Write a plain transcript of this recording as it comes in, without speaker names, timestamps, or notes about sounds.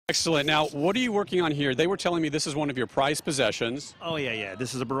Excellent. Now, what are you working on here? They were telling me this is one of your prized possessions. Oh, yeah.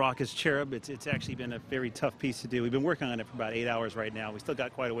 This is a Baracus cherub. It's actually been a very tough piece to do. We've been working on it for about 8 hours right now. We still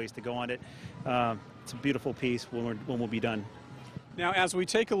got quite a ways to go on it. It's a beautiful piece when we'll be done. Now, as we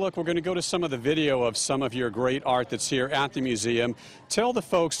take a look, we're going to go to some of the video of some of your great art that's here at the museum. Tell the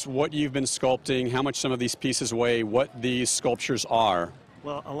folks what you've been sculpting, how much some of these pieces weigh, what these sculptures are.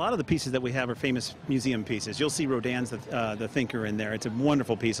 Well, a lot of the pieces that we have are famous museum pieces. You'll see Rodin's the Thinker in there. It's a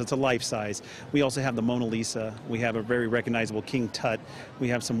wonderful piece. It's a life size. We also have the Mona Lisa. We have a very recognizable King Tut. We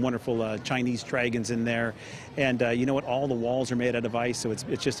have some wonderful Chinese dragons in there. And you know what? All the walls are made out of ice, so it's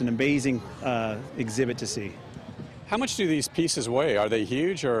just an amazing exhibit to see. How much do these pieces weigh? Are they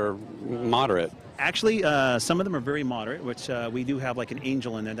huge or moderate? Actually, some of them are very moderate, which we do have like an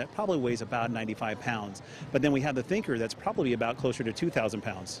angel in there that probably weighs about 95 pounds. But then we have the Thinker that's probably about closer to 2,000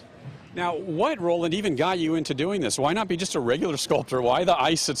 pounds. Now, what, Roland, even got you into doing this? Why not be just a regular sculptor? Why the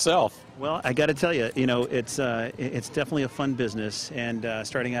ice itself? Well, I got to tell you, it's definitely a fun business. And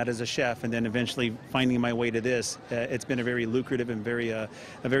starting out as a chef and then eventually finding my way to this, it's been a very lucrative and a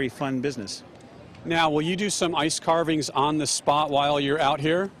very fun business. Now, will you do some ice carvings on the spot while you're out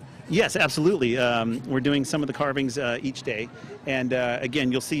here? Yes, absolutely. We're doing some of the carvings each day. And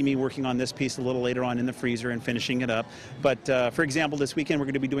again, you'll see me working on this piece a little later on in the freezer and finishing it up. But for example, this weekend we're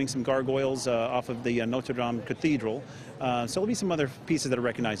going to be doing some gargoyles off of the Notre Dame Cathedral. So there'll be some other pieces that are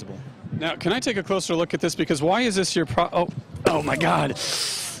recognizable. Now, can I take a closer look at this? Because why is this your oh my God.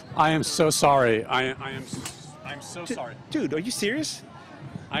 I am so sorry. I'm so sorry. Dude, are you serious?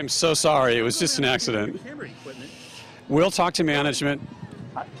 I'm so sorry. It was just an accident. We'll talk to management.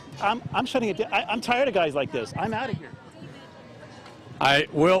 I'm shutting it down. I'm tired of guys like this. I'm out of here.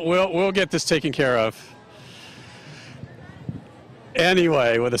 We'll get this taken care of.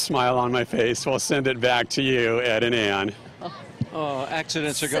 Anyway, with a smile on my face, we'll send it back to you, Ed and Ann. Oh,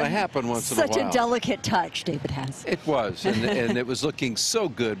 accidents are going to happen once in a while. Such a delicate touch David has. It was, and it was looking so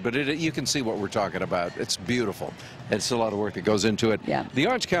good, but you can see what we're talking about. It's beautiful. It's a lot of work that goes into it. Yeah. The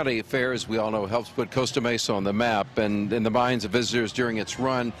Orange County Fair, as we all know, helps put Costa Mesa on the map and in the minds of visitors during its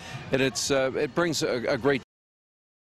run, and it brings a great